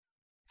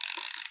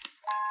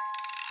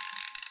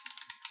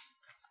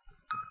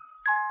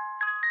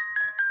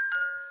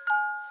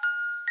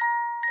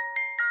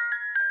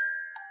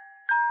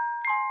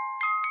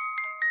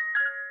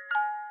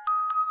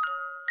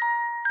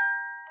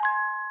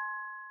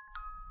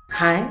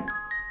Hej,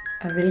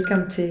 og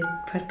velkommen til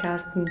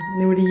podcasten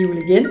Nu er det jul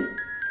igen.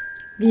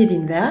 Vi er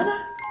dine værter,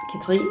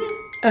 Katrine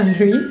og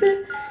Louise.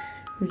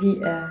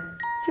 Vi er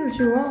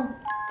 27 år,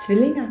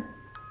 tvillinger,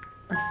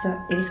 og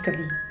så elsker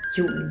vi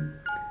julen.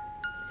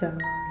 Så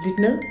lyt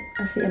med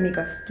og se om ikke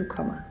også du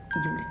kommer i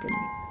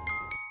julestemning.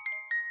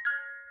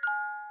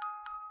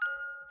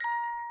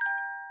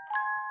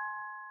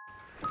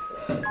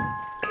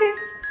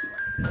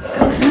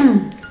 Okay.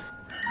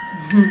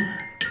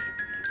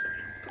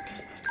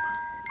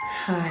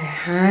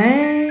 Hej.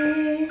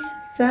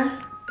 Så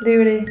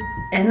blev det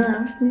andet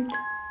afsnit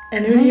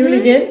af Nu er det jul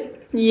igen.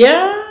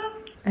 Ja!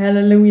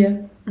 Halleluja.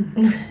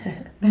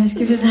 Hvad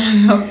skal vi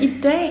snakke om i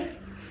dag?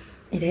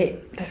 I dag,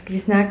 der skal vi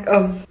snakke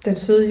om den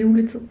søde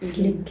juletid.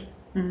 Slik.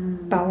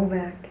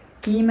 Bagværk.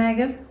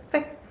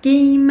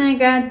 Giv mig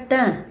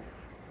da.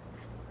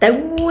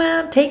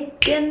 Store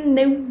tækken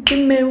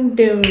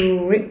Det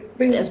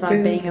er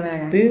bare banger hver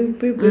gang.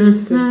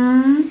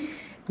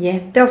 Ja,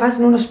 der var faktisk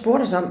nogen, der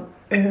spurgte os om.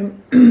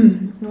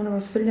 Nogle af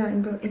vores følgere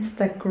inde på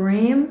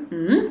Instagram.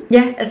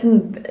 Ja,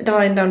 altså der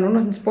var nogen, der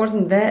sådan spurgte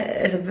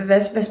sådan,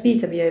 hvad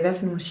spiser vi, og i hvad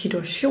for nogle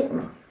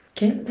situationer.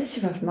 Okay. Det synes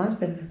jeg faktisk meget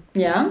spændende.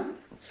 Ja.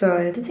 Så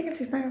det tænker jeg, vi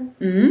skal snakke om.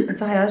 Og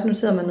så har jeg også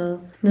noteret mig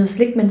noget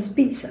slik, man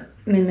spiser,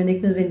 men man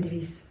ikke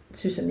nødvendigvis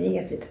synes er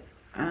mega fedt.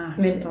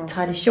 Men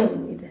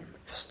traditionen i det.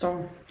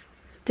 Forstår.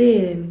 Så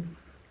det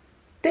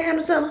har jeg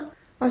noteret mig.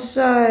 Og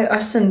så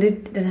også sådan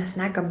lidt den her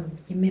snak om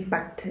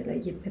hjemmebagt,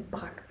 eller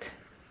hjemmebragt.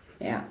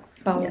 Ja.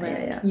 Bagværk.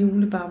 Ja.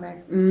 Julebagværk.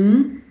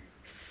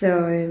 Så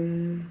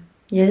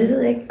ja, det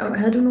ved jeg ikke.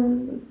 Havde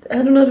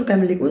du noget, du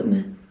gerne ville lægge ud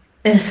med?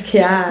 Eller skal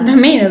jeg... Hvad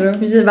mener du?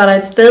 Var der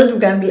et sted, du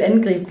gerne ville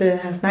angribe det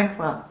her snak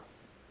fra?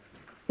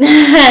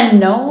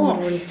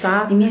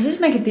 Jamen, jeg synes,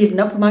 man kan dele den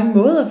op på mange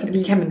måder, fordi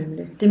det kan man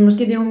nemlig. Det er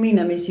måske det, hun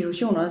mener med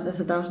situationer også.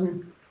 Altså, der er jo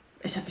sådan...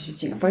 Altså, hvis vi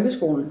tænker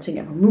folkeskolen,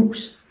 tænker jeg på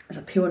mus.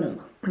 Altså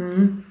pebernødder.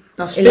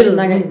 Eller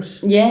snakker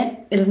mus. Ja,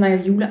 eller snakker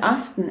vi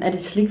juleaften. Er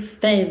det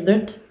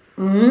Slikfade?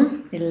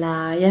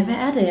 Eller, ja, hvad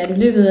er det? Er det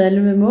løbet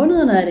af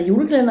måneden? Er det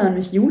julekalenderen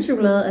med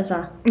julechokolade? Altså...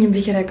 Jamen,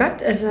 vi kan da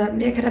godt,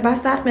 jeg kan da bare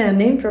starte med at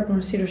name drop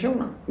nogle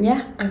situationer.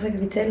 Ja. Og så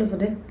kan vi tale ud fra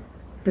det.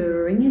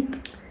 Bring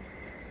it.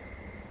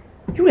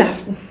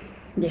 Juleaften.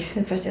 Ja.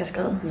 Den første, jeg har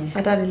skrevet. Yeah.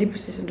 Og der er det lige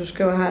præcis, som du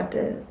skriver her, at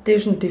det er jo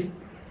sådan det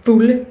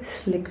fulde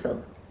slikfad.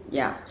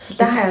 Ja.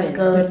 Der har jeg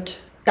skrevet,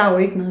 at der er jo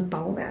ikke noget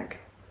bagværk.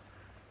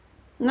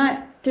 Nej,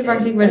 det er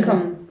faktisk ikke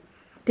velkommen. Altså,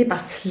 det er bare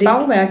slik.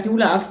 Bagværk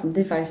juleaften,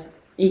 det er faktisk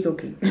ikke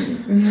okay.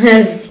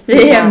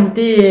 det er too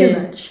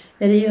much.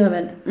 Ja, det er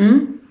irrelevant.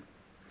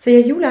 Så ja,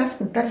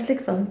 juleaften, der er der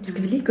slikfad.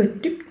 Skal vi lige gå i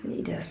dybden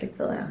i det her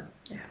slikfad her?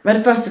 Ja. Hvad er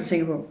det første, du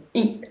tænker på?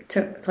 1, 2,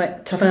 3.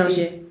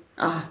 Toffee.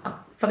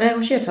 Ferrero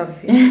Rocher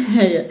toffee.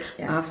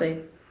 ja.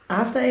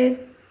 After 8.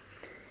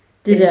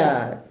 Det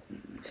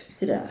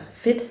der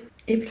fedt.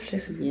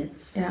 Æbleflæsk.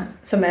 Yes. Ja,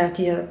 som er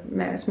de her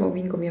med små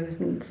vingummier med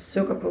sådan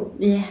sukker på.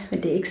 Ja. Yeah.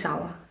 Men det er ikke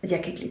sour. Altså,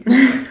 jeg kan ikke lide det.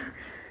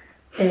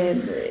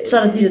 Så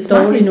er der de der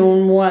dårlige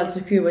nogle mor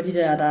altså køber, de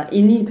der er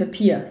inde i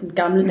papir, sådan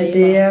gamle damer.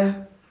 Det er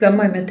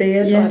blommer i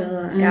Madeira, tror jeg det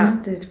hedder. Ja,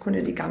 det er kun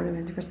de gamle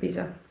mennesker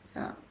spiser.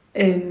 Ja.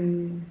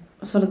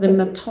 Og så er der dem,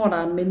 man tror, der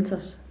er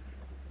Mentos.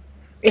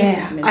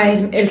 Ja,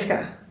 jeg elsker.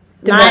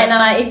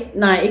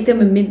 Nej, ikke dem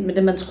med mint, men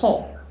dem man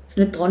tror.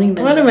 Sådan lidt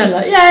dronningmandler.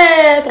 Dronningmandler.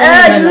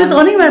 Ja,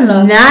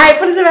 dronningmandler. Nej,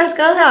 prøv at se, hvad jeg har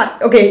skrevet her.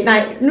 Okay,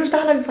 nej, nu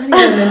starter vi fra lige.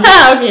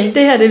 Okay,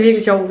 det her det er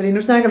virkelig sjovt, fordi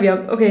nu snakker vi om,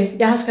 okay,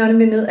 jeg har skrevet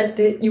nemlig ned alt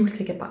det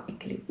juleslik, jeg bare ikke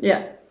kan lide. Ja.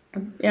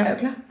 Er du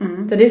klar?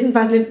 Så det er sådan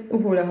faktisk lidt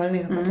upopulære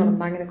holdninger, jeg tror, der er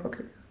mange, der kunne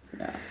købe.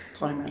 Ja,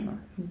 dronningmandler.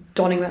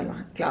 Dronningmandler,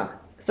 klart.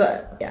 Så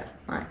ja,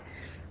 nej.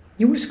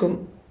 Juleskum.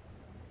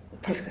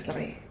 Folk skal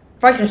slappe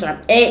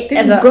af. Det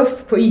er sådan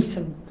guf på is,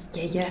 som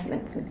men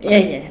sådan.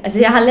 Ja. Altså,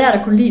 jeg har lært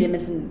at kunne lide det,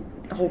 men sådan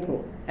ro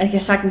på. Jeg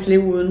kan sagtens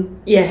leve uden.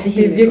 Ja,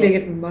 det er virkelig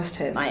ikke et must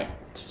have. Nej,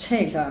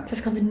 totalt klart. Så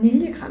skal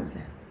vaniljekranse.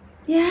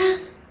 Ja.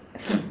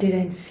 Altså, det er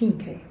da en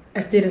fin kage.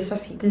 Altså, det er da så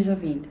fint. Det er så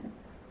fint.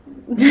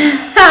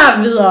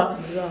 Videre.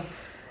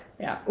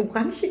 Ja.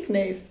 Orange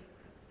knas.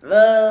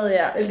 Hvad?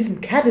 Ja. Det er ligesom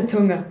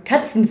kattetunger.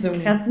 Katzensung.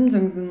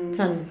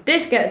 Sådan.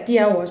 De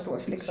er jo også på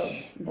slikfad.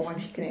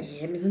 Orange knas.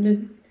 Ja, men sådan lidt.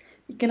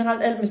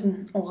 Generelt alt med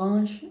sådan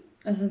orange.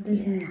 Altså, det er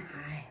sådan. Nej.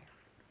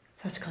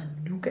 Så har jeg skrevet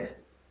nougat.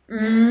 Det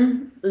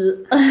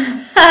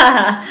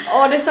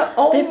er så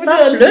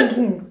overvurderet. Det er for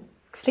blødt.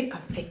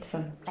 Slikkonfekt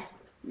sådan.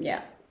 Ja.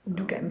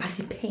 Nougat.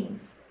 Marcipan.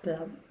 Ja.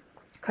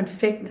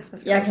 Konfekt.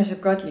 Jeg kan så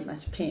godt lide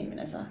marcipan, men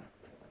altså.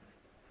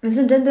 Men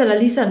sådan den der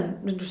lige sådan,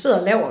 når du sidder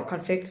og laver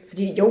konfekt.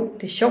 Fordi jo,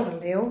 det er sjovt at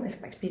lave. Jeg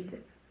skal bare ikke spise det.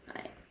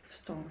 Nej,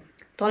 forstår.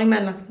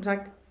 Dronningmandler, som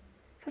sagt.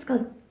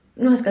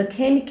 Nu har jeg skrevet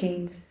candy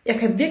canes. Jeg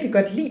kan virkelig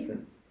godt lide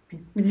dem.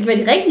 Men det skal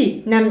være de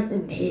rigtige. Nej,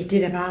 det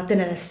er da bare, den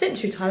er da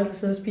sindssygt træls at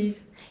sidde og spise.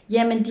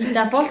 Ja, men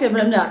der er forskel på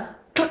dem der,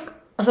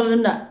 og så er der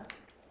dem der.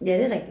 Ja,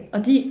 det er rigtigt.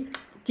 Og de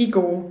er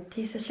gode.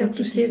 Det er så sjovt,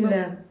 du siger det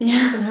der. Ja.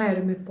 Sådan har jeg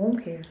det med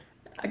brunkager.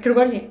 Kan du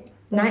godt lide?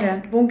 Nej,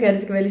 brunkager,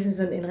 det skal være ligesom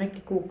sådan en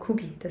rigtig god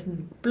cookie, der er sådan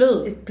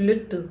blød. Et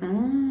blødt bid.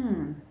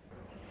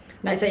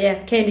 Nej, så ja,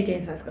 candy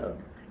canes har jeg skrevet.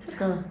 Så har jeg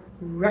skrevet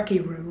Rocky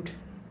Road.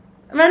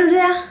 Hvad er det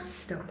der?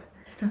 Stop.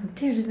 Stop.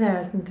 Det er jo det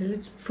der, sådan, det er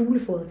lidt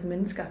fuglefoder til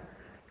mennesker.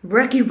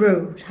 Rocky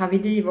Road. Har vi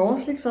det i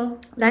vores sliksfade?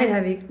 Nej, det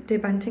har vi ikke. Det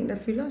er bare en ting, der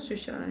fylder,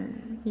 synes jeg,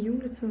 i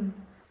juletiden.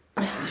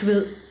 Og du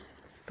ved,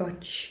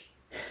 fudge.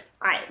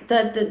 Nej,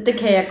 det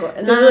kan jeg godt.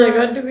 Det ved jeg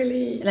godt, du kan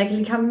lide. Eller jeg kan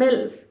lide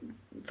karamel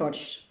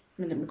fudge.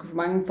 Men man kunne få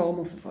mange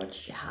former for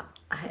fudge. Jeg har,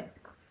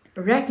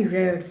 Rocky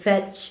Road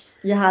fudge.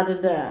 Jeg har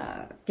den der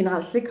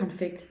generelt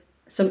slikkonfekt,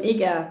 som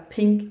ikke er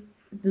pink,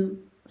 hvid,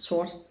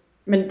 sort.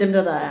 Men dem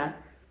der er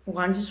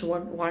orange,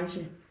 sort,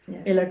 orange. Ja.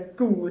 Eller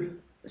gul,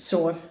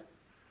 sort.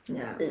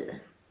 Ja.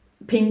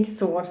 Pink,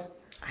 sort.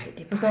 Ej,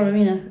 det er forstår du, hvad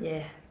jeg mener?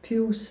 Ja.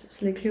 Pivs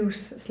slik.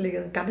 Pivs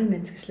slikket.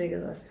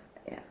 Gammelmenneskeslikket også.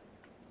 Ja.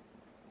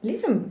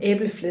 Ligesom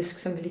æbleflæsk,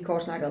 som vi lige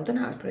kort snakkede om. Den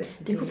har vi på det.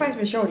 Det kunne faktisk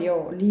være sjovt i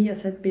år, lige at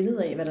tage et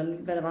billede af,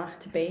 hvad der var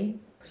tilbage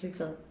på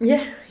slikfadet.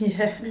 Ja.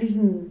 Lige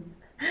sådan...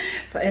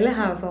 For alle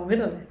har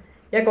favoritterne.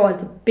 Jeg går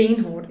altså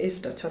benhårdt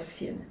efter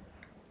toffierne.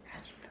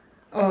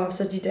 Og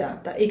så de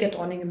der ikke er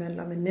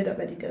dronningemandler, men netop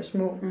er de der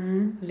små,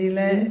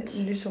 lilla,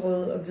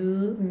 lyserøde og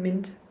hvide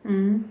mint.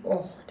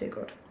 Det er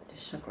godt. Det er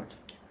så godt.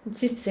 Den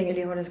sidste ting, jeg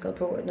lige har skrevet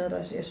på, er noget, der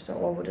jeg synes er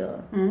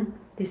overvurderet.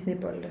 Det er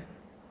Snebolde.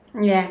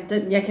 Ja,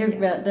 jeg kan jo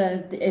ikke være,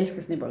 jeg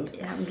elsker Snebolde.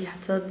 Ja, men vi har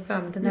taget den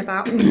før, men den er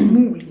bare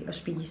umulig at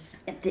spise.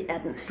 Ja, det er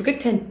den. Du kan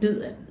ikke tage en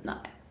bid af den. Nej.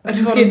 Og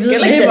så får du hvide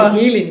læber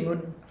hele ind i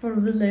munden. Får du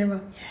hvide læber?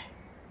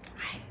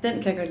 Ja.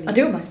 Den kan jeg godt lide. Og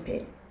det er jo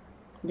marcipan.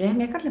 Ja, men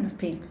jeg kan godt lide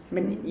marcipan.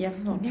 Men jeg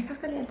forstår. Men jeg kan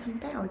også godt lide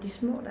Anton de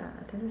små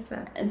der. Det er lidt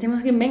svært. Det er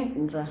måske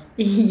mængden så.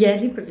 Ja,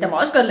 lige præcis. Der må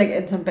også godt lægge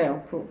Anton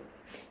på.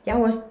 Jeg har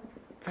jo også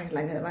faktisk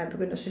langt hen ad vejen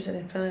begyndt at synes, at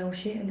den Ferrero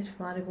Rocher er lidt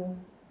for meget det gode.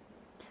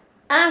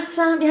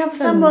 Altså, jeg har på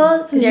samme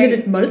måde. Det er lidt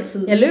et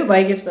måltid. Jeg løber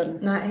ikke efter den.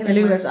 Nej, jeg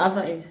løber efter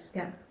after 8. Ja.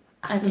 Ej,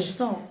 jeg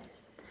forstår.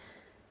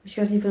 Vi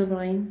skal også lige finde ud på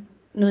det rene.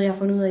 Noget, jeg har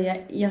fundet ud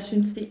af, jeg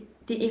synes,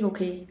 det er ikke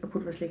okay at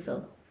putte på slikfad.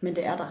 Men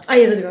det er der. Ej,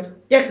 jeg ved det godt.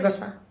 Jeg kan godt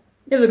svare.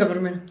 Jeg ved godt, hvad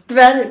du mener.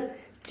 Hvad er det?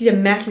 De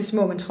der mærkelige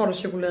små, man tror, der er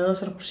chokolade, og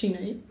så er der rosiner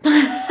i.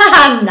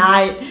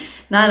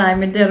 Nej,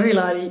 men det er du helt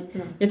ret i.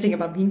 Ja. Jeg tænker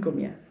bare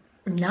vingummier.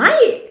 Nej!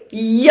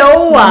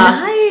 Jo!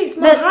 Nej,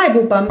 små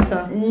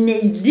Haribo-bamser. Nej,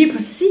 lige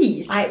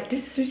præcis. Nej,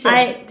 det synes jeg.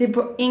 Nej, det er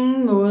på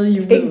ingen måde julet.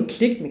 Der skal ikke en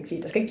klikmix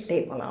i, der skal ikke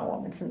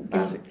laberlaver, men sådan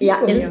bare... Jeg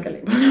elsker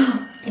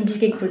laberlaver. Men de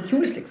skal ikke på et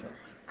juleslik for.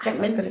 Ej,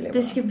 men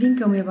det skal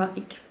vingummier bare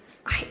ikke.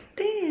 Ej,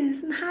 det er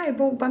sådan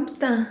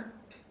Haribo-bamser.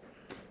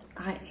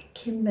 Ej,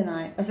 kæmpe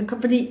nej. Altså,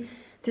 fordi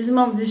det er som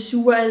om, det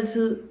suger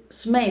altid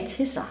smag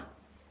til sig.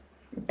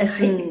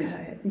 Altså, nej, det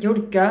gør jo,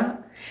 det gør.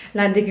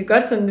 Nej, det kan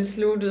godt sådan lidt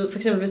slutte ud. For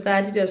eksempel, hvis der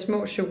er de der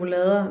små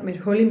chokolader med et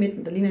hul i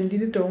midten, der ligner en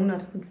lille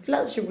donut. En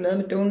flad chokolade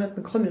med donut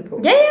med krymmel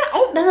på. Ja,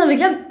 det havde vi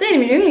glemt. Det er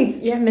min yndlings.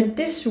 Ja, men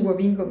det suger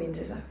vingummien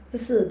til sig.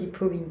 Så sidder de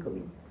på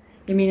vingummien.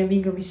 Jeg mener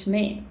vingummi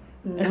smag.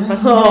 Altså bare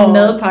sådan en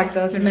madpakke,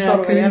 der smager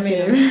af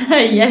køleskab.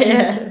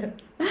 Ja.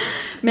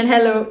 Men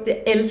hallo, det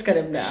elsker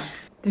dem der.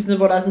 Det er sådan noget,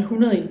 hvor der er sådan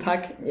 100 i en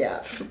pakke. Ja,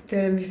 det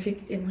er dem, vi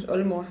fik hjemme hos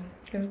oldemor.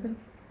 Kan du det?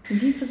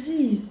 Lige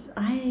præcis.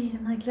 Ej, den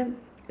havde jeg glemt.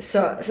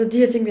 Så de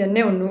her ting, vi har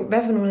nævnt nu, hvad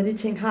for nogle af de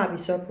ting har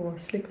vi så på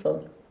slikfad?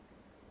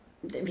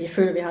 Jeg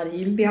føler, vi har det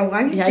hele. Vi har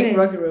orange. Vi har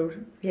ikke Rocky Road.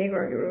 Vi har ikke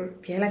Rocky Road.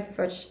 Vi har heller ikke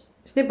fudge.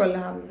 Snebolde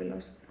har vi vel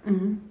også.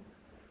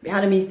 Vi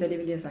har det meste af det,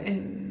 vi lige har sagt.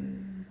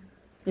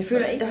 Jeg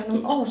føler ikke, der har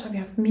nogle år, så har vi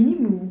haft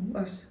minimoo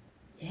også.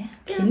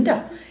 Ja.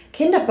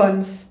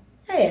 Kinderbuns.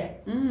 Ja.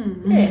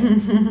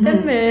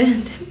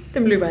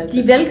 Dem løber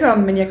altid. De er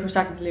velkommen, men jeg kunne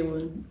sagtens leve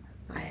uden.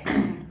 Nej,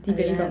 de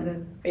er velkommen.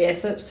 Ja,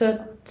 så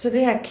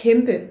det her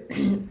kæmpe,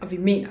 og vi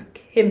mener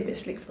kæmpe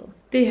slikfad.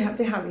 Det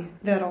har vi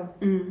hvert år.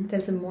 Det er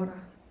altid mor, der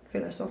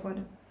føler, jeg står for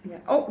det.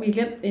 Ja. Vi har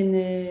glemt en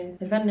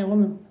elefant i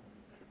rummet.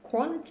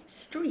 Quality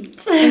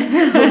Street.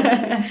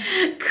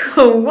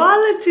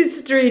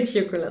 Quality Street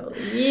chokolade.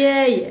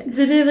 Yeah.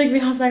 Det er ikke, vi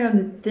har snakket om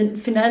det. Den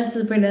finder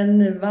altid på en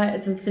anden vej.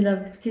 Altså, den finder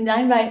sin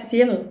egen vej til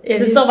hjemmet. Ja,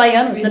 det står bare i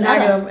hjørnet. Vi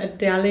snakkede om, at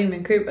det er aldrig en,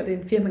 man køber. Det er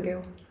en firmagave.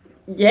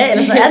 Ja,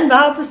 eller så er den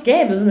bare på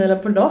skabet, sådan,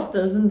 eller på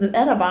loftet. Sådan, den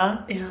er der bare.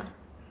 Ja.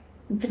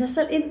 Den finder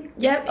selv ind.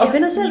 Ja, og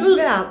finder selv ud.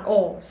 Hvert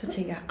år, så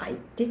tænker jeg, ej,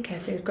 det kan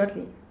jeg sikkert godt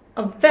lide.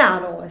 Og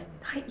hvert år er sådan,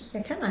 nej,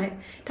 jeg kan ej.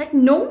 Der er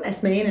ikke nogen af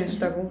smagene, jeg synes,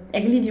 der er gode.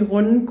 Jeg kan lide de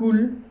runde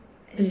guld,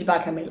 fordi de bare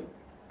er karamel.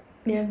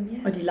 Ja.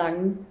 Og de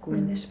lange guld.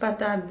 Men jeg synes bare,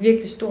 der er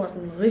virkelig stor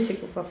sådan,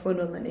 risiko for at få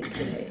noget, man ikke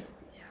vil have.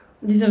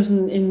 Ja. Ligesom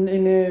sådan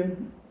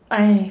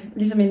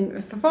ligesom en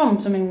form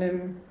som en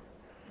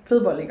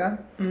flødebold, ikke?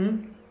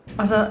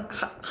 Og så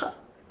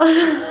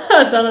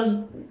så er der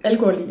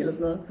alkohol i eller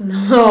sådan noget.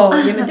 Nå,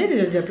 jamen det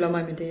er det der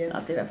blommer med det. Ja. Nå,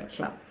 det er i hvert fald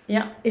klart.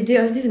 Ja. Det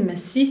er også ligesom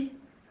massi.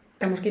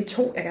 Der er måske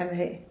 2, jeg gerne vil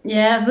have.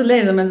 Ja, så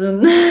læser man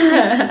sådan.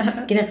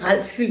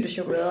 Generelt fyldte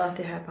chokolader,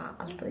 det har jeg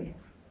bare aldrig.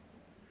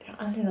 Det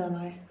har aldrig været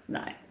mig.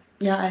 Nej,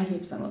 jeg er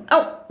helt på samme måde.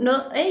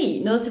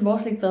 Noget til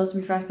vores slikfad,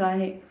 som vi faktisk plejer at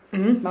have.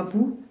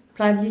 Mabu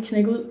plejer vi lige at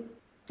knække ud.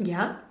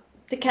 Ja.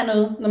 Det kan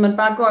noget, når man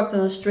bare går efter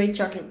noget straight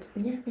chocolate.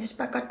 Ja, jeg synes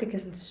bare godt, det kan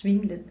sådan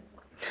svine lidt.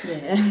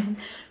 Ja.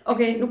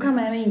 Okay, nu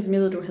kommer jeg med en, som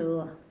jeg ved, du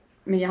hader.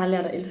 Men jeg har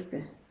lært at elske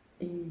det.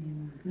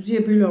 Nu siger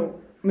jeg bylov,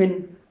 men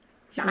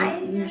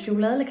nej,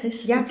 chokolade eller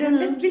kris. Jeg blev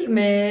lidt vild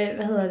med,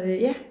 hvad hedder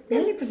det? Ja, det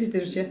er lige præcis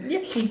det, du siger. Ja.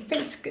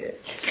 Finsk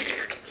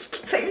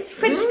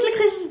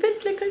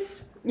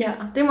lakrids. Ja,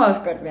 det må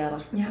også godt være der.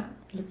 Ja.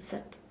 Lidt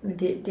sat. Men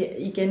det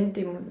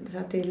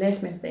er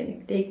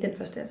lastmandsdagen. Det er ikke den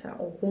første, jeg tager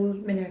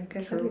overhovedet, men jeg kan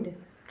godt lide det.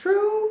 True.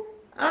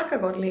 Jeg kan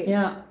godt lide det.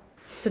 Ja.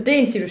 Så det er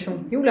en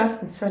situation.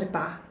 Juleaften, så er det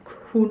bare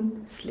kun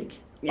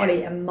slik. Ja. Og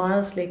det er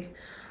meget slik.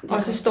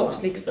 Og så står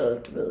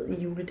slikfadet, du ved,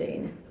 i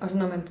juledagene. Og så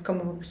når man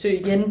kommer på besøg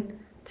igen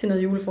til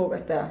noget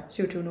julefrokost der,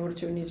 27,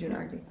 28,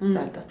 29-agtigt, så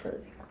er det der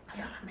stadigvæk. Og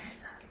så er der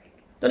masser af slik.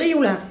 Så det er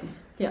juleaften.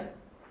 Ja.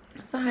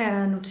 Så har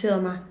jeg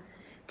noteret mig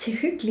til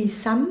hyggelige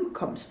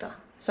sammenkomster.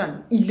 Sådan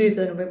i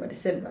løbet af november og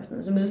december. Og sådan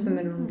noget. Så mødes man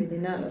med nogle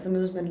veninder, eller så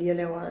mødes man lige og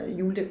laver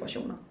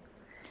juledekorationer.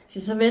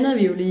 Så vender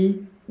vi jo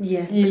lige.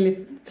 Ja. Hele.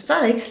 Så er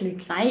der ikke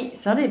slik. Nej,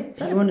 så er det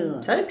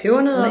pebernødder. Så er det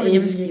pebernødder og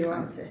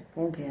æbleskiver.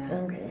 Brunkager.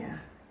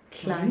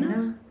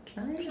 Kleiner.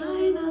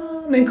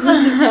 Men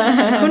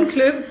kun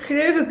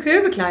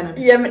købeklejner.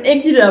 Jamen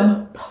ikke de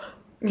der.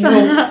 Jo,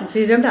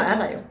 det er dem, der er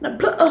der jo.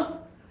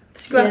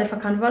 Det skal være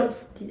fra Wolf.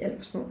 De er alt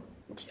for små.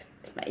 Det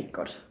smager ikke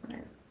godt.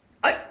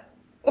 Ej,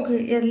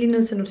 okay, jeg er lige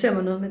nødt til at notere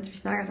mig noget, mens vi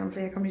snakker sammen, for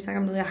jeg kommer lige i tanke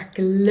om noget, jeg har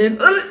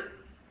glemt.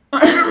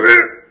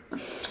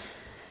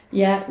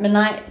 Ja, men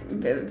nej,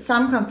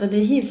 sammenkomster,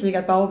 det er helt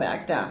sikkert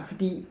bagværk der,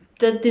 fordi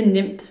det er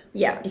nemt.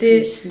 Ja,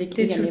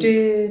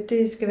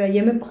 det skal være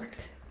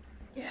hjemmebragt.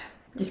 Ja,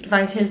 det skal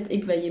faktisk helst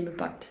ikke være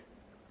hjemmebagt.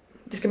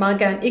 Det skal meget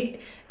gerne ikke.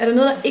 Er der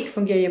noget, der ikke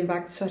fungerer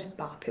hjemmebagt, så er det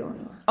bare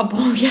pebernødder. Og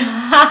brunkager.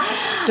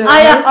 Ej,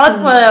 jeg har også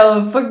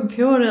prøvet at fucking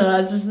pebernødder,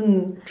 altså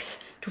sådan.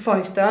 Du får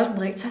ikke størrelsen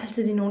drik, så er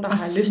altid de nogen, der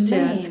har lyst til,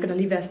 at skal der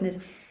lige være sådan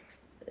et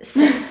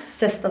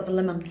zest of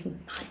lemon. Nej,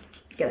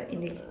 skal der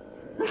egentlig ikke.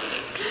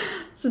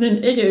 Sådan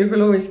en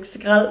ikke-økologisk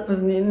skrald på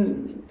sådan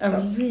en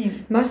appelsin.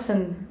 Men også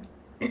sådan,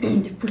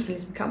 det er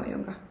fuldstændig som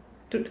kammerjunker.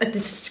 Altså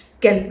det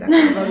skal være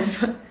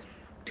kammerjunker.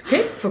 Du kan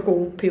ikke få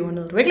gode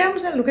pebernødder. Du kan ikke lave dem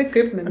selv, du kan ikke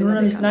købe dem. Og nu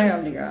når vi snakker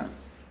om det gør.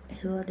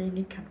 Hedder det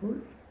ikke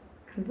Karnwulf?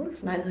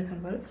 Karnwulf? Nej, det hedder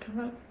Karnwulf.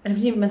 Er det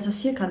fordi, man så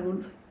siger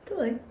Karnwulf? Det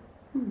ved jeg ikke.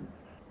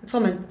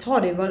 Jeg tror,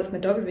 det er Wolf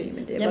med W,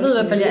 men det er jeg ved i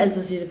hvert fald, at jeg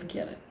altid siger det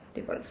forkert.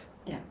 Det er Wolf.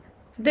 Ja.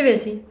 Så det vil jeg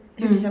sige.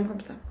 Hyggelige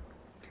sammenkomster.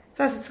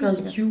 Så har jeg så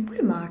skrevet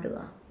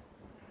julemarkeder.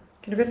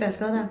 Kan du godt, hvad jeg har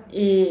skrevet der?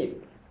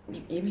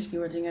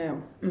 Æbleskiver, tænker jeg jo.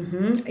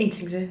 En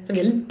ting til, som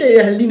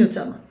jeg har lige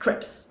noteret mig.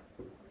 Crepes.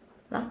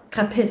 Hvad?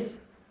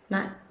 Crepes.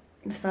 Nej.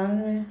 Hvad starter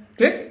det med?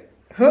 Gløk.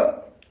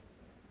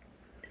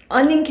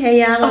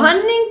 Honningkager.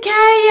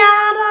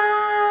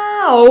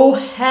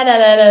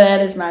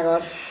 Det smager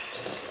godt.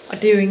 Og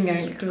det er jo ikke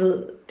engang, du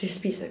ved, det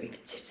spiser jeg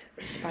virkelig tit.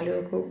 Jeg skal bare løbe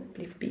og gå,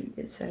 blive forbi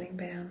et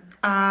sallingbæren.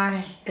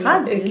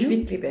 Eller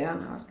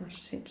kvickly-bæren har også nogle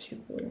sindssygt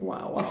gode.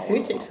 Wow. I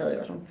Føtex havde jeg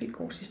også nogle vildt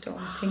gode sidste år,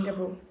 jeg tænker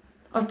på.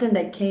 Også den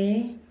der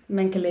kage,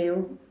 man kan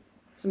lave,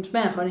 som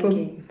smager af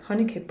honningkage.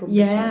 Honningkagebombe.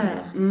 Ja.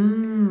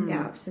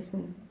 Ja, så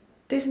sådan,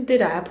 det er sådan det,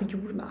 der er på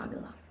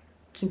julemarkeder,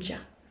 synes jeg.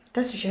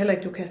 Der synes jeg heller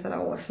ikke, du kaster dig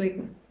over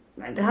slikken.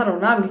 Nej, det har du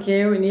en varm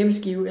kakao, en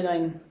æbleskive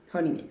eller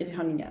et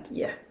honninghjert.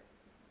 Ja.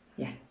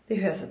 Det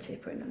hører sig til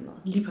på en eller anden måde.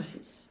 Lige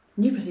præcis.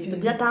 For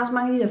der er også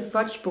mange af de der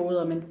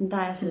fudge-boder, men der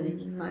er slet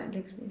ikke. Nej,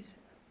 lige præcis.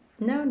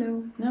 No.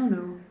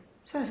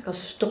 Så har jeg skrevet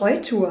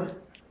strøgtur.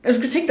 Du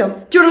skal tænke dig om.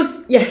 Churros!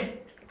 Ja.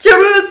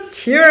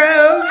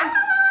 Churros!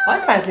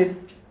 Også faktisk lidt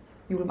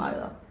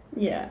julemarkeder.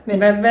 Ja. Men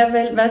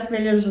hvad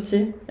vælger du så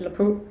til? Eller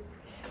på?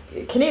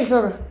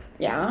 Kanelsukker.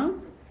 Ja.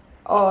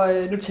 Og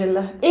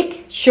Nutella.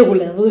 Ikke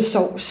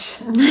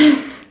chokoladesauce.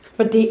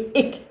 For det er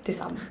ikke det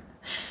samme.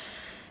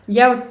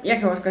 Jeg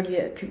kan også godt lide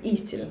at købe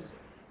is til.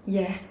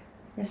 Ja,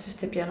 jeg synes,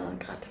 det bliver noget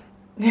grædt.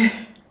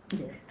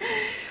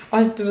 Og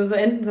du ved, så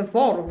enten så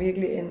får du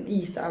virkelig en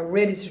is, der er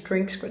ready to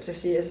drink, skulle jeg til at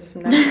sige, altså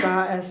som nærmest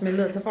bare er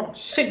smeltet, så får du en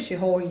sindssygt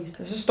hård is,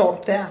 og så står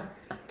du der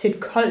til et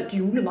koldt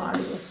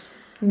julemarked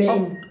med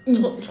en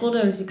is. Tror du,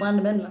 jeg vil sige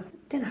brændte mandler?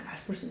 Den er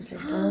faktisk fuldstændig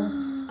slet større.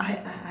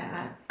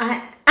 Ej.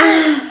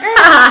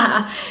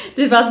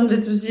 Det er bare sådan,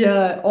 hvis du siger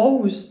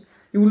Aarhus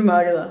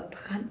julemarkeder.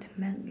 Brændte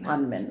mandler.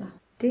 Brændte mandler.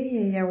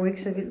 Det er jeg jo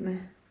ikke så vild med.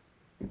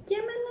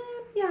 Jamen,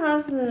 jeg har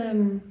også...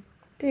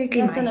 det er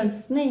ikke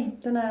mig.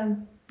 Den er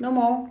no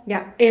more.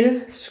 Jeg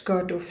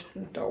elsker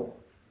duften dog.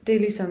 Det er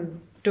ligesom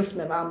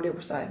duften af varm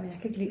leverpostej, men jeg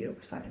kan ikke lide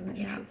leverpostej. Men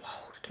ja,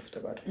 wow, det dufter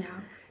godt. Ja.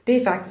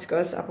 Det er faktisk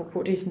også,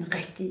 apropos, det er sådan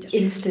rigtig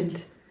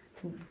instant.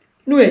 Sådan,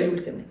 nu er jeg i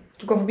julestemning.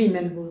 Du går forbi en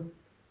mandelbod.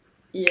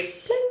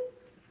 Yes.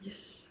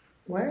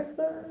 Where's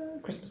the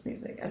Christmas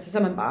music? Altså, så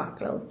er man bare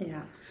glad. Ja.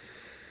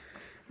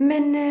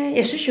 Men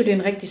jeg synes jo, det er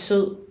en rigtig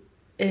sød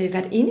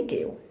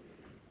værtindegave.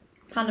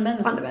 Brændte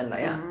mandler,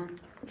 ja.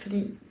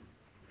 Fordi,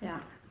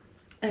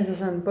 altså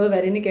sådan, både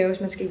værtindegave,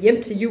 hvis man skal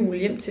hjem til jul,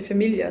 hjem til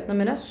familie og sådan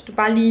noget, men også hvis du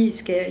bare lige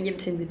skal hjem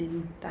til en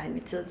veninde, der er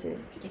inviteret til.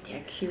 Ja, det er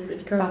cute.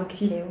 Det koster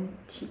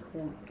 10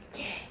 kroner.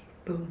 Ja,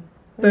 boom.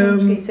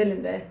 Måske selv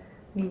endda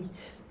lige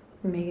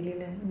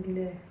en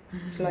lille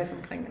sløjf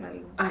omkring eller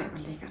noget. Ej,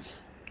 hvor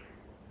lækkert.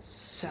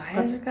 Så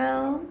har jeg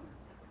skrevet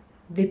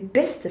ved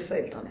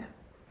bedsteforældrene.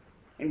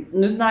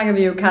 Nu snakker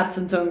vi jo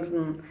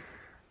Katzentunksen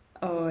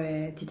og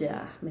de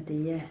der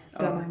Medea.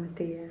 Og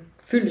Medea.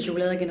 Fyldte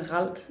chokolade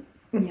generelt.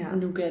 Ja.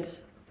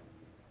 Nougat.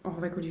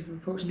 Hvad kunne de finde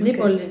på?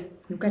 Snebolde.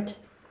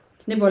 Nougat.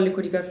 Snebolde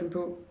kunne de godt finde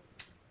på.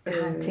 Jeg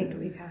har en ting, du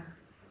ikke har.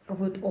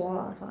 overhovedet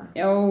overvejet, tror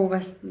jeg. Jo,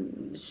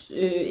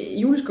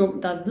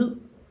 juleskum, der er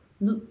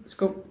hvid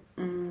skum.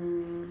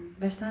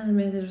 Hvad startede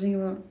med det, du tænker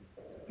på?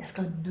 Jeg har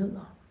skrevet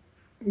nødder.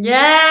 Ja!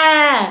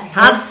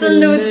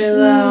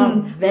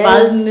 Hasselnutsen!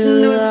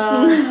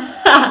 Valnødder!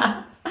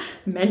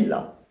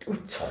 Mandler.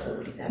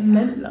 Utroligt, altså.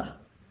 Mandler.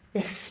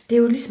 Ja, det er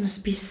jo ligesom at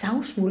spise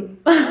savsmuld.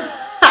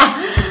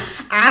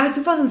 Hvis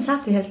du får sådan en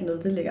saftig hasselnød,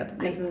 det er lækkert.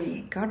 Nej,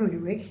 det gør du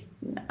jo ikke.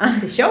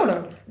 Det er sjovt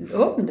at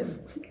åbne dem.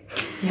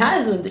 De har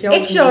altså en sjov.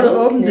 Ikke sjovt at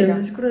åbne dem,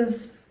 det skulle da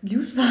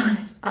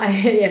livsfarligt. Ej,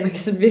 ja, man kan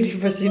sådan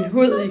virkelig få sin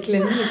hud i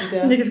klemme med de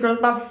der. Det kan sgu da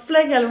bare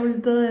flække alle mulige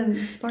steder ind.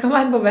 Det kommer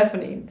an på, hvad for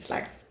en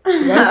slags.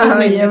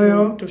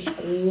 Du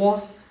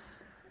skruer.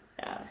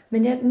 Ja.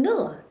 Men ja,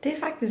 nødder, det er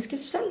faktisk, jeg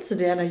synes altid,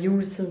 det er, når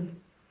juletiden.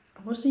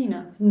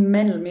 Rosiner, sådan en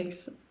mandelmix.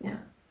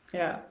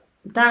 Ja.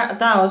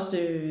 Der er også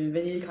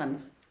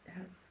vaniljekrans.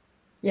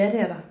 Ja, det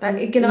er der. Der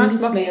er generelt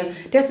småkager.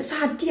 Så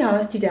har de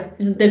også de der.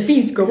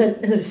 Delfinskum.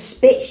 Hedder det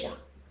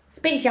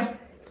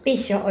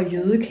Specier og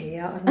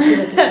jødekager. Og sådan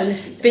det, der alle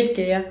spiser.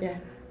 Fedtkager. Ja.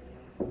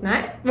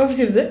 Nej, hvorfor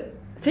siger du det?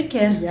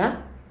 Fedtkager? Ja.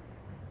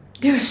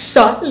 Det er jo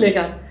så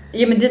lækkert.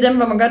 Jamen, det er dem,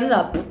 hvor man gør det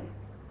der.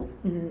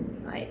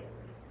 Nej.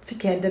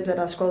 Fedtkager, det der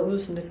er skåret ud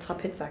sådan lidt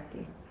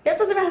trapezagtigt. Ja,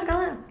 prøv at se, hvad jeg har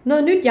skrevet her.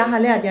 Noget nyt, jeg har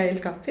lært, jeg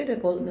elsker.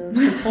 Fedtebrød med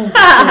citron.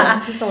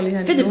 Det står lige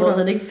her. Fedtebrød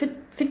hedder det ikke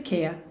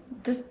fedtkager.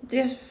 Det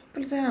jeg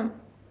vil se her.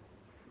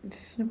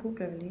 Nu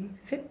googler vi lige.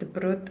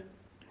 Fedtebrød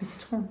med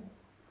citron.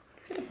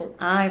 Fedtebrød.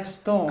 Jeg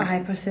forstår.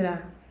 Ej, prøv at se der.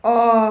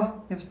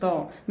 Jeg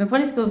forstår. Men prøv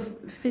lige at skrive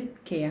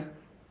fedtkager.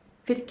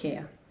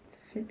 Fedtkager.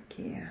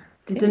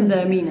 Det er dem, der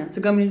jeg mener.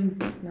 Så gør man lige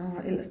sådan. Nå,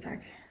 ellers tak.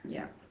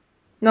 Ja.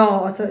 Nå,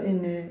 og så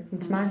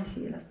en smarties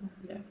eller sådan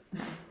noget. Ja.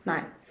 Nej,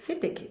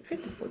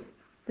 fedtebrød.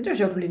 Men det var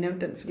sjovt, du lige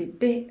nævnte den, fordi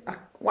det er,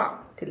 wow,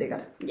 det er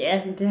lækkert.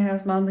 Ja, det har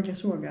også meget med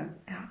glasur at gøre.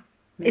 Ja.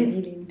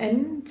 En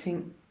anden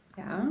ting.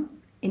 Ja.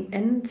 En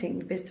anden ting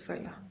med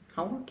bedsteforældre.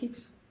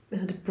 Havrekiks. Hvad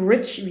hedder det?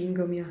 Bridge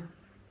vingummier.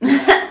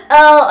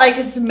 Og jeg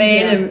kan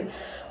smage dem.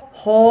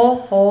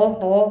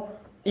 Hårde.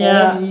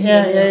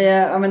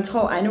 Ja. Og man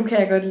tror, nu kan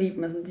jeg godt lide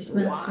dem. Altså, de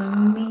smager så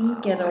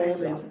mega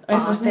dårligt. Og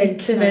jeg får sådan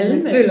helt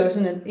kvalme. Man føler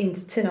sådan, at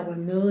ens tænder var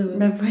med ud.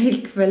 Man får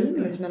helt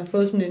kvalme. Hvis man har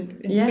fået sådan en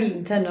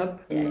fyldt tand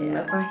op. Ja.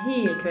 Man får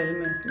helt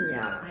kvalme. Ja.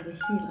 Ej, det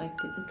er helt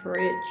rigtigt.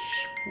 Bridge.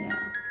 Ja.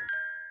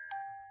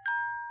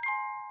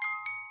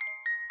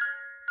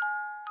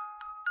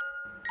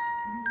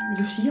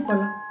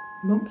 Lucia-boller.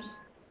 Mums.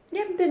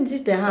 Jamen, det er den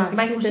sidste, jeg har. Skal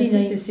man ikke den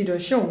sidste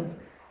situation.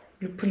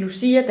 På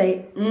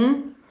Lucia-dag.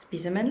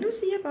 Spiser man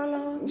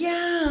Lucia-boller.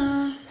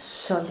 Ja.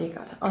 Så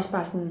lækkert. Også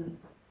bare sådan,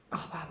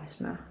 bare med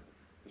smør.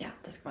 Ja,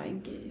 der skal bare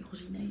ikke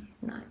rosiner i.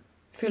 Nej.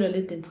 Føler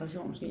lidt den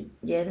tradition måske.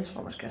 Ja, det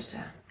tror jeg måske også, det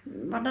er.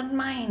 Hvordan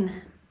mine?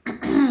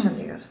 Så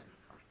lækkert.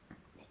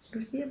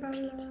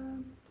 Lucia-boller.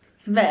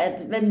 Så hvad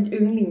er dit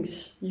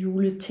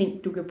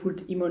yndlingsjuleting, du kan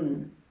putte i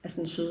munden af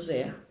sådan en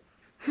sødsager?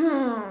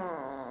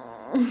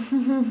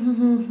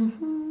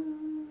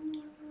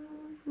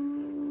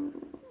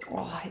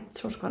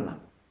 2 sekunder.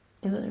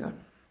 Jeg ved det godt.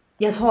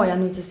 Jeg tror, jeg er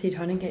nødt til at sige et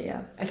honningkage.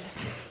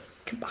 Altså,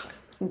 det kan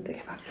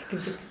bare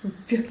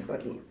virkelig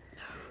godt lide.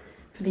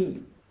 Fordi,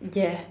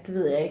 ja, det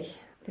ved jeg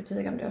ikke. Jeg ved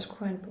ikke, om det også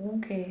kunne have en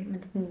brunkage,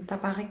 men sådan, der er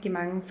bare rigtig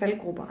mange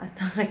faldgrupper. Altså,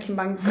 der er rigtig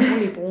mange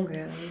dårlige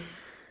brunkager.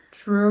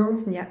 True.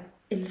 Sådan, jeg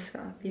elsker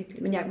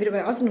virkelig. Men ved du hvad,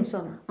 jeg også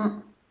noteret mig?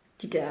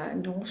 De der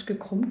norske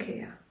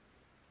krumkager,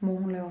 mor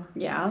hun laver.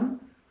 Ja.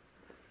 Så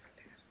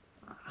lækkert.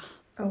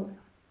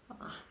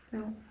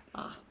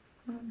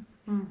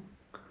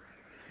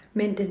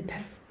 Men den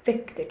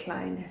perfekte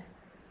kleine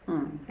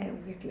er jo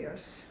virkelig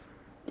også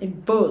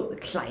en båd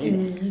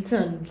kleine.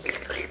 Sådan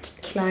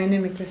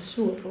kleine med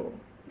glasur på.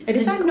 Er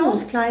det så en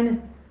norsk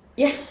kleine?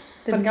 Ja,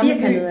 den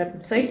firkantede af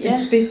dem, så ikke den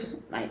spidse.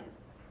 Nej,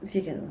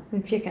 firkantet.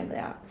 Den firkantede,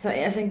 ja. Så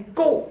altså en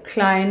god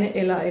kleine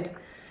eller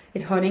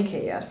et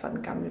honningkage fra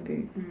den gamle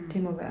by.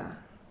 Det må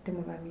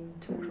være mine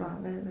 2 svar.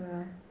 Hvad?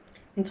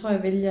 Jeg tror,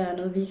 jeg vælger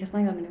noget, vi ikke har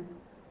snakket om endnu.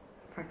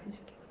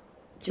 Faktisk.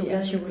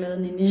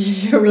 Chokoladen i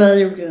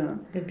chokoladejulekalender.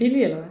 Den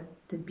billige, eller hvad?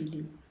 Den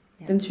billige.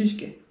 Ja. Den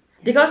tyske. Ja.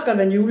 Det kan også godt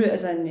være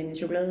en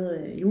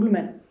chokolade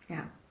julemand. Ja.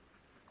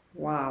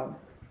 Wow.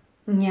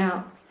 Ja.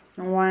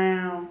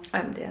 Wow.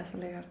 Ej, men det er så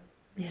lækkert.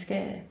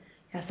 Jeg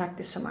har sagt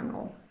det så mange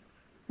år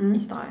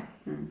i streg.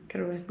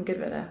 Kan du næsten gætte,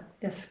 hvad det er?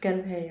 Jeg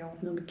skal have i år.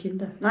 Noget med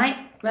kinder. Nej,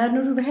 hvad er det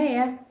nu, du vil have,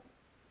 ja?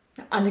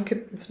 Jeg har aldrig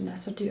købt den, for den er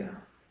så dyr.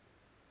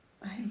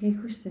 Ej, jeg kan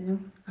ikke huske det nu.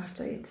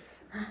 After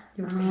Eights.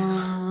 Ja.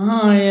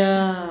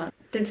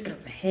 Den skal du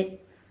have.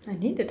 I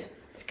need it.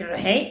 Skal du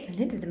have? I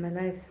need it in my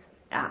life.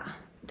 Ja.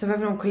 Så hvad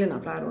for nogle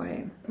kalender plejer du at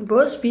have?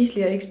 Både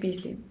spiselige og ikke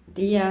spiselige.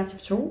 Det er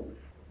TV2,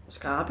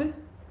 Skrabe,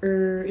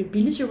 et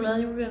billigt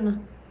chokoladejulekalender.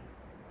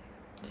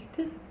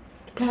 Rigtigt.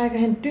 Du plejer ikke at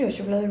have en dyr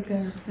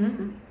chokoladejulekalender?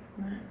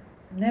 Nej.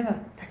 Never.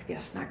 Der kan vi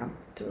også snakke om,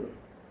 du ved,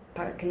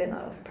 pakke kalender,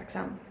 der skal pakke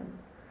sammen. Sådan.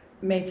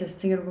 Matas,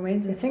 tænker du på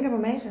Matas? Jeg tænker på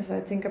Matas, og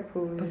jeg tænker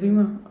på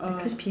parfumer og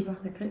krispiber.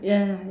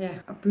 Ja,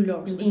 og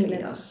byllovs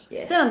egentlig også.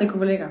 Yeah. Selvom det kunne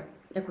være lækker.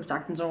 Jeg kunne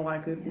sagtens overveje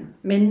at købe det.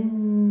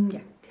 Men ja.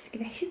 Det skal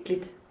være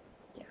hyggeligt.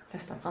 Ja.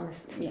 Først og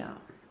fremmest. Ja.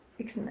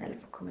 Ikke sådan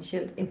alt for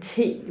kommercielt. En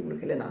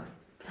te-julekalender.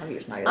 har vi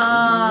jo snakket om.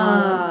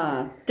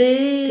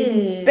 Det er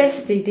den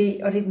bedste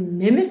idé, og det er den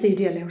nemmeste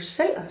idé at lave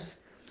selv også.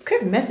 Køb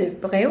en masse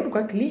breve, du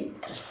godt kan lide.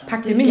 Altså,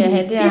 Pak det dem ind i det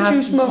har jeg haft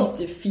de små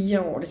sidste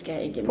 4 år, det skal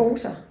jeg igen.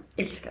 poser.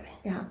 Elsker det.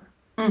 Ja.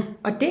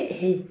 Og det,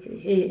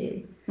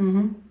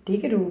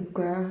 det kan du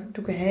gøre.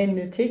 Du kan have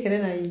en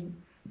tekalender i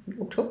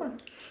oktober.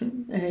 I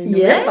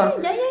november.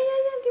 Ja,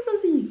 lige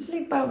præcis.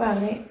 Det er bare hver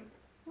dag.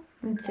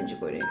 En sindssygt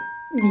god idé. Lige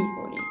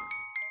god idé.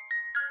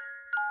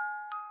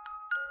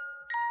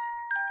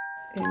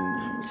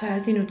 Så har jeg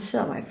også lige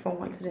noteret mig i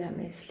forhold til det her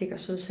med slik og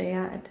søde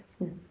sager, at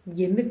sådan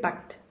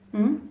hjemmebagt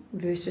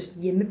versus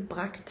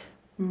hjemmebragt.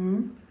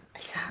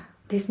 Altså,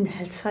 det er sådan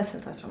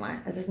 50-50 for mig.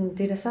 Altså sådan,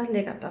 det er da så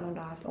lækkert, der er nogen,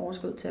 der har haft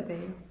overskud til at bage.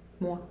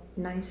 Mor,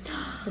 nice. Altså,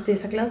 det er jeg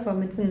så glad for,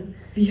 men sådan...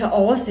 Vi har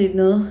overset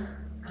noget.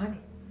 Nej.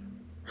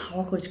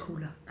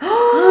 Havregrynskugler.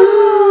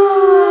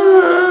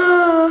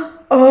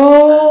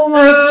 Oh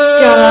my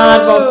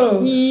god, hvor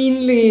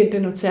pinligt.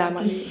 Det noterer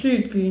mig lige.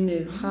 Sygt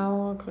pinligt.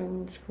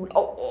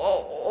 Havregrynskugler.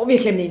 Vi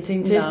har glemt en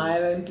ting til. Nej,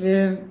 hvad har vi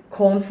glemt?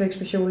 Cornflakes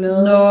med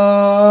chokolade.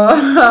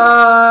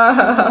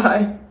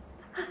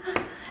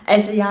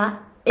 Altså, jeg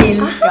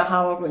elsker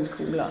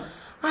havregrynskugler.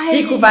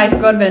 Det kunne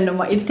faktisk godt være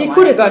nummer 1 for mig. Det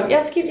kunne det godt.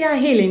 Jeg er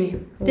helt enig.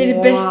 Det er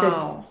det bedste.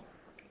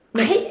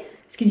 Men,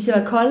 skal de så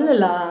være kolde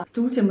eller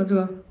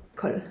stuetemperatur?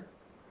 Kolde.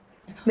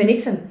 Men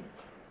ikke sådan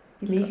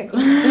mega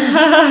kolde.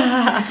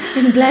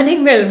 En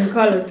blanding mellem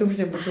kold og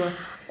stuetemperatur.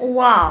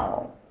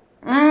 Wow.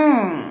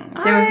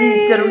 Det var fordi,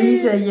 da du lige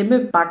sagde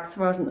hjemmebagt,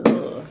 var sådan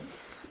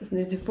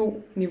et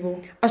SFO-niveau.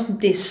 Og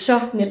sådan, det er så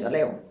nemt at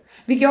lave.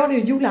 Vi gjorde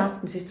det jo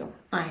juleaften sidste år.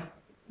 Nej,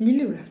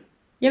 lille juleaften.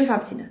 Hjemme for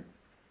Bettina.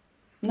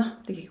 Nå, det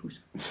kan jeg ikke huske.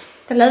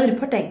 Der lavede vi det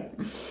på dagen,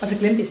 og så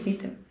glemte vi at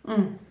spise dem.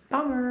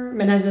 Bummer.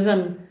 Men altså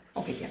sådan,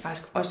 okay, jeg har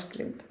faktisk også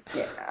glemt.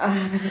 Ja, hvad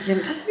har vi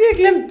glemt? Vi har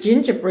glemt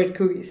gingerbread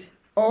cookies.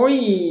 Oj.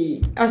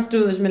 Også du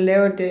ved, hvis man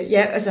laver det,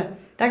 ja, altså,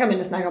 der kan man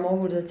da snakke om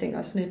overvurdede ting,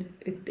 også sådan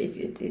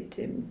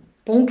et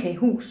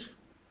brunkagehus.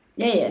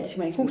 Ja, det skal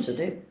man ikke spise.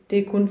 Huset, det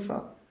er kun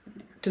for,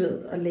 du ved,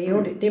 at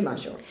lave det. Det er meget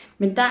sjovt.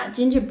 Men der er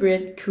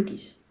gingerbread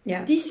cookies. Ja.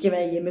 De skal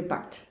være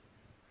hjemmebagt.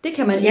 Det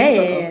kan man ikke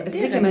få op. Altså,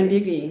 det kan man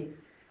virkelig...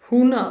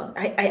 100.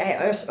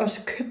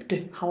 Også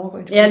købte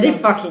havregryn. Ja, det er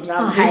fucking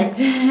klart.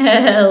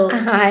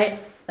 Nej.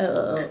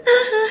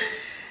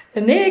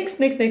 Niks.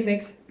 Niks.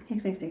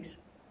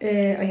 Og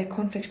jeg har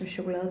cornflakes med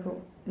chokolade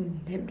på.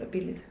 Nemt og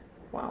billigt.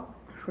 Wow.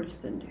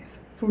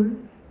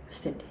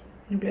 Fuldstændig.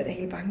 Nu bliver jeg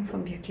helt bange for,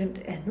 om vi har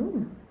glemt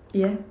andet. Ja.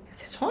 Jeg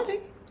tror det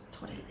ikke. Jeg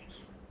tror det heller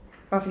ikke.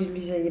 Bare fordi du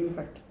lige sagde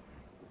hjemmebagt.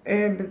 Hvad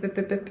er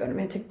det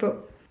med at tænke på?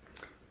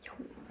 Jo,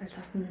 altså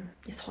sådan...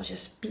 Jeg tror også, jeg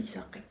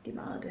spiser rigtig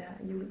meget af det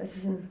her jul.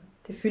 Altså sådan...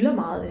 Det fylder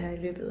meget det her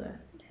i løbet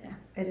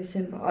af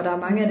december. Og der er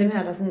mange af dem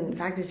her, der sådan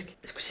faktisk,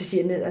 skulle jeg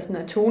sige, er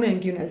sådan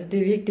toneangivende. Altså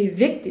det er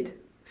vigtigt,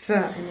 før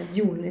at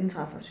julen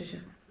indtræffer, synes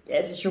jeg. Ja,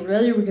 altså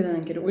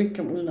chokoladejulekalenderen kan du ikke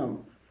komme udenom.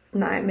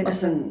 Nej, men og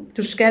altså, sådan,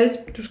 du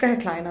skal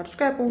have kleiner, du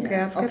skal have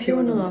brunkager, du skal have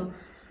pebernødder.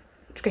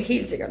 Du skal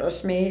helt sikkert også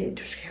smage,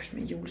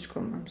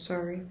 juleskum, I'm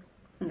sorry.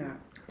 Ja.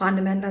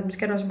 Brændte mandler, dem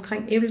skal du også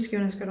omkring,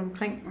 æbleskiverne skal du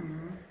omkring.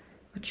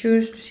 Og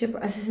cheers, du siger,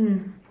 altså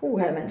sådan,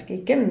 man skal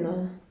igennem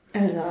noget.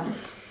 Altså...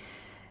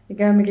 Det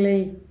gør jeg med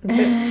glæde.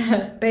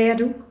 Bager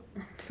du?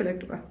 Det føler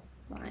ikke, du gør.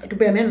 Nej. Du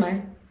bager mere end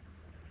mig.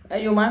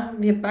 Jo, mig.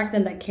 Vi har bagt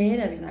den der kage,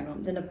 der vi snakker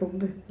om. Den der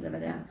bombe, eller hvad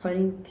det er.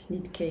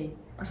 Honningsnitkage.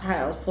 Og så har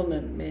jeg også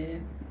prøvet med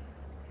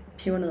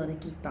pebernødder, det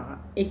gik bare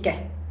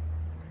ikke.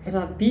 Og så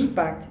har vi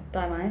bagt, der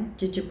er mig,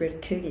 gingerbread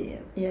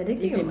cookies. Ja, det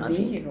gik jo meget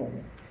fint.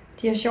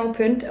 De har sjov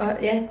pynt, og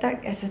ja,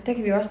 der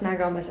kan vi også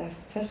snakke om, altså,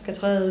 først skal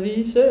træet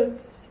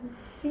vises.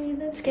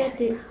 Skal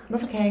det?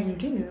 Hvorfor kan jeg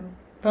ikke lide det?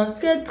 Først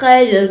skal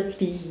træet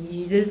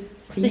spises,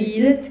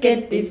 siden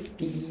skal det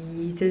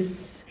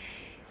spises.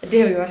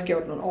 Det har vi jo også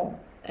gjort nogle år,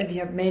 at vi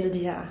har malet de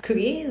her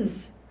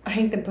cookies og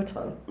hængt dem på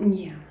træet.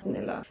 Ja.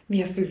 Eller vi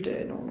har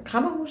fyldt nogle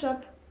krammerhus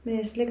op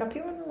med slik og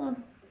pebernødder.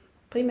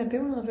 Primært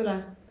pebernødder, føler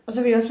jeg. Og så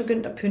har vi også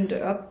begyndt at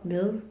pynte op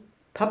med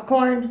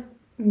popcorn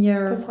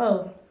på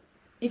træet.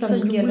 Ikke så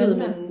julet,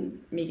 men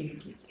mega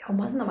hyggeligt. Jo,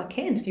 meget sådan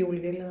amerikansk jul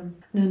i virkeligheden.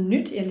 Noget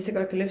nyt, jeg lige så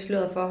godt kan løfte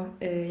sløret for,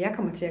 jeg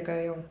kommer til at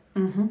gøre i år.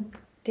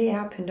 Det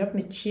er at pynte op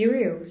med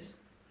Cheerios.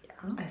 Ja.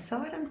 Jeg så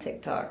det om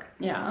TikTok.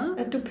 Ja.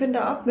 At du pynter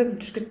op med dem.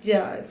 Du skal de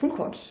der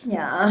fuldkorts.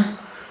 Ja.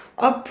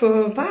 Op på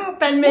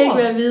bare snor. Ikke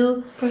være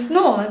hvide. På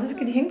snor, og så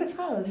skal de hænge på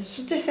træet.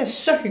 Det ser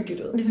så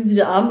hyggeligt ud. Ligesom de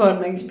der armbånd,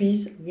 man kan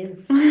spise.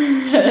 Yes.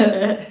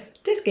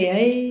 Det skal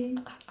jeg.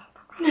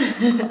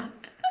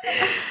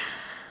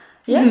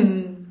 Ja.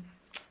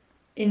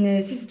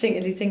 En sidste ting,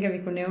 jeg lige tænker, vi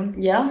kunne nævne.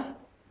 Ja.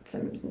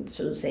 Som sådan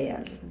søde sager,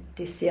 altså sådan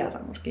desserter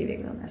måske i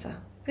virkeligheden. Altså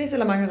ris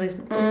eller mange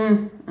risen.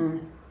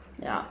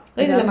 Ja.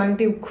 Ris eller mange,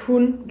 det er jo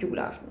kun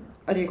juleaften.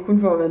 Og det er kun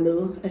for at være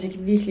med. Altså jeg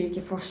kan virkelig ikke,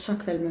 jeg får så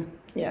kvalme.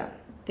 Ja,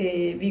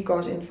 vi går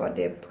også ind for, at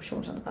det er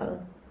portionsanrettet.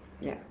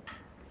 Ja,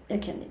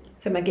 jeg kan ikke.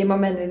 Så man gemmer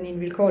manden i en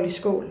vilkårlig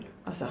skål,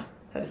 og så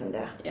er det sådan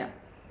der. Ja.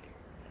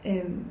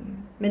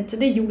 Men så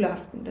det er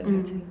juleaften, den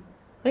her ting.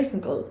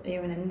 Risengrød er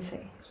jo en anden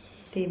sag.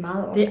 Det er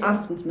meget ofte. Det er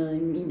aftensmad i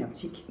min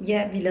optik.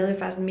 Ja, vi lavede jo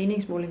faktisk en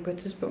meningsmåling på et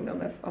tidspunkt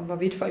om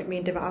hvorvidt folk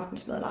mente, det var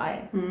aftensmad eller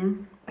ej.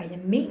 Og jeg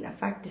mener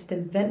faktisk,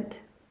 den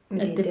vandt.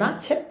 Men at det var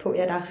tæt på.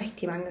 Ja, der er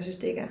rigtig mange, der synes,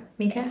 det ikke er.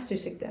 Min kæreste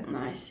synes ikke det er.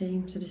 Nej,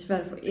 same. Så det er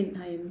svært at få ind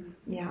herhjemme.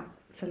 Ja,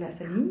 så lad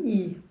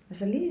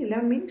os lige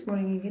lave en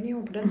meningsmåling igen i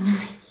år på den.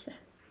 Ja.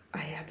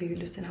 Ej, jeg har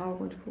virkelig lyst til en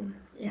havregrynskugel.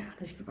 Ja,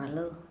 det skal vi bare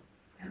lave.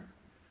 Ja.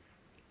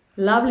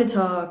 Lovely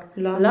talk.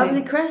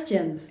 Lovely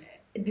questions.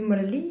 Vi må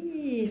da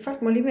lige...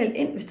 Folk må lige melde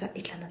ind, hvis der er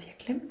et eller andet, vi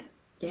har glemt.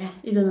 Ja,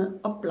 et eller andet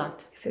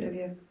oplagt. Jeg føler, der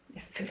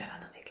er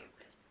noget, vi har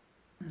glemt.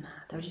 Nej,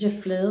 der er jo de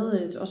der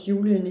flade, også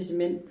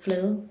julenissemænd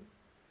flade.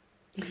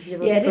 Ja,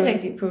 det er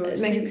rigtigt.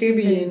 Man kan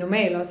købe i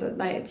normal også.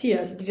 Nej, 10,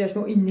 altså de der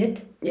små i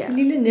net. Ja.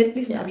 Lille net,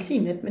 ligesom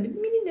appelsinnet, men det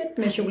mini-net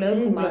med chokolade.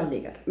 Det er meget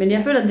lækkert. Men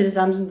jeg føler, at det er det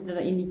samme som det der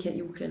inde i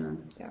julekalenderen.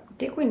 Ja,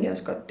 det kunne egentlig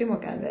også godt. Det må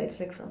gerne være et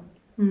slikfade.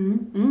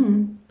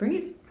 Bring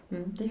it.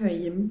 Det hører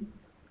hjemme.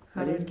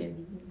 Har du et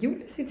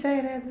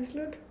julecitat her til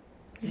slut?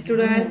 Vi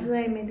slutter altid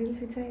af med et lille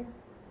citat.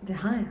 Det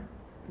har jeg.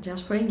 Det er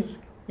også på engelsk.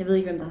 Jeg ved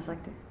ikke, hvem der har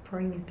sagt det.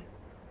 Bring it.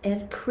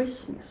 At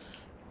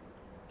Christmas,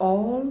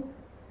 all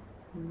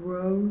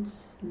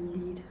roads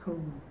lead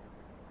home.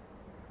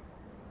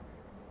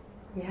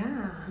 Ja.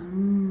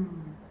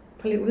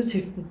 Prøv lige at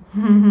udtykke den.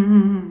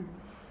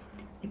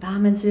 Det er bare,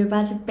 man ser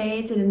bare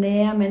tilbage til det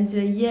nære, man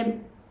ser hjem,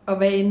 og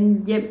hvad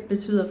end hjem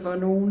betyder for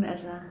nogen,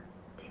 altså.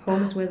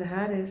 Home is where the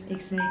heart is.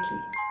 Exactly.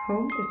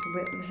 Home is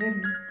where, hvad sagde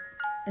du?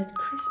 At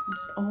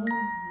Christmas, all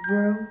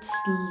roads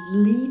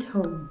lead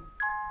home.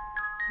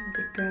 Jamen,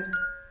 det gør det.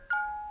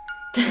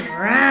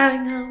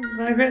 Riding home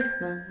for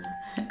Christmas.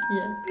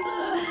 Ja.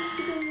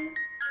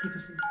 Det er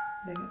præcis.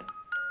 Lækkert.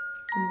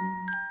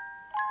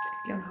 Skal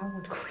vi lave en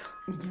havregrynskugler?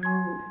 Jo,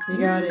 vi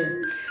gør det.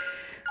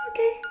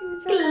 Okay.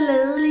 Så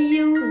Glædelig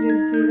jul. det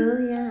siger ved,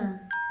 ja.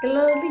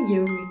 Glædelig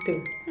jul, du.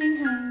 Hej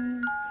hej.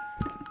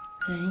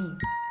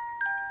 Hej.